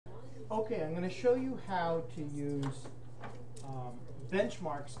Okay, I'm going to show you how to use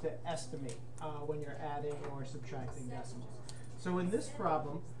benchmarks to estimate when you're adding or subtracting decimals. So in this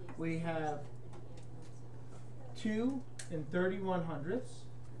problem, we have 2 and 31 hundredths,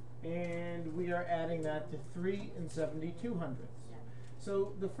 and we are adding that to 3 and 72 hundredths.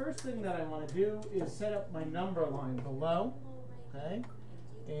 So the first thing that I want to do is set up my number line below, okay?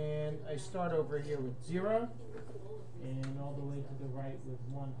 And I start over here with 0, and all the way to the right with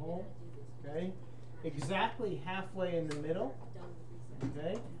 1 whole, okay? Exactly halfway in the middle,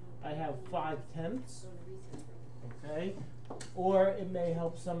 okay? I have 5/10, okay? Or it may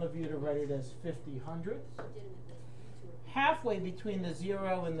help some of you to write it as 50 hundredths. Halfway between the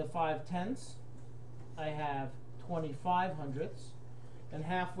 0 and the 5/10, I have 25 hundredths. And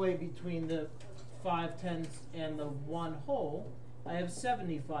halfway between the 5/10 and the 1 whole, I have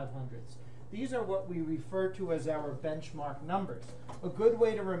 75 hundredths. These are what we refer to as our benchmark numbers. A good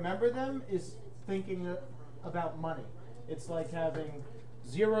way to remember them is thinking about money. It's like having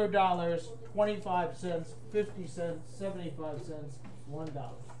 $0, 25 cents, 50 cents, 75 cents,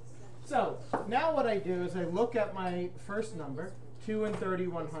 $1. So now what I do is I look at my first number, 2 and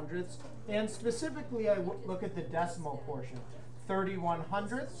 31 hundredths, and specifically I look at the decimal portion, 31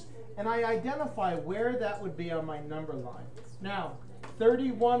 hundredths, and I identify where that would be on my number line. Now,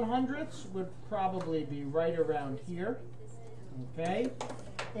 31 hundredths would probably be right around here, okay?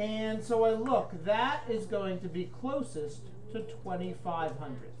 And so I look, that is going to be closest to 25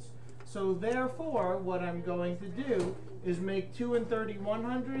 hundredths. So therefore, what I'm going to do is make 2 and 31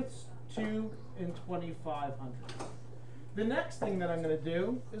 hundredths, 2 and 25 hundredths. The next thing that I'm going to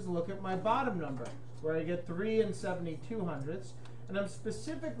do is look at my bottom number, where I get 3 and 72 hundredths, and I'm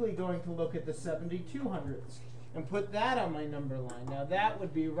specifically going to look at the 72 hundredths and put that on my number line. Now that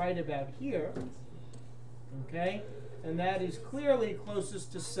would be right about here, okay? And that is clearly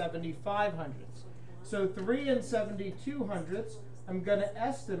closest to 75 hundredths. So 3 and 72 hundredths, I'm going to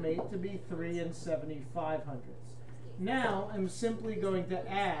estimate to be 3 and 75 hundredths. Now I'm simply going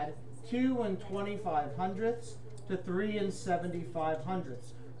to add 2 and 25 hundredths to 3 and 75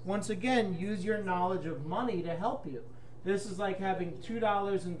 hundredths. Once again, use your knowledge of money to help you. This is like having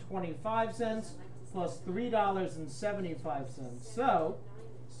 $2.25 plus $3.75. So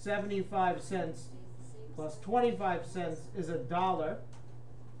 75 cents plus 25 cents is $1.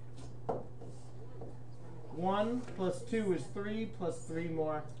 1 plus 2 is 3, plus 3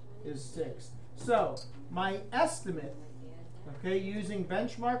 more is 6. So my estimate, okay, using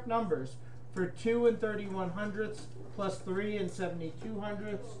benchmark numbers for 2 and 31 hundredths plus 3 and 72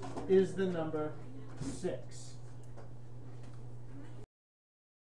 hundredths is the number 6.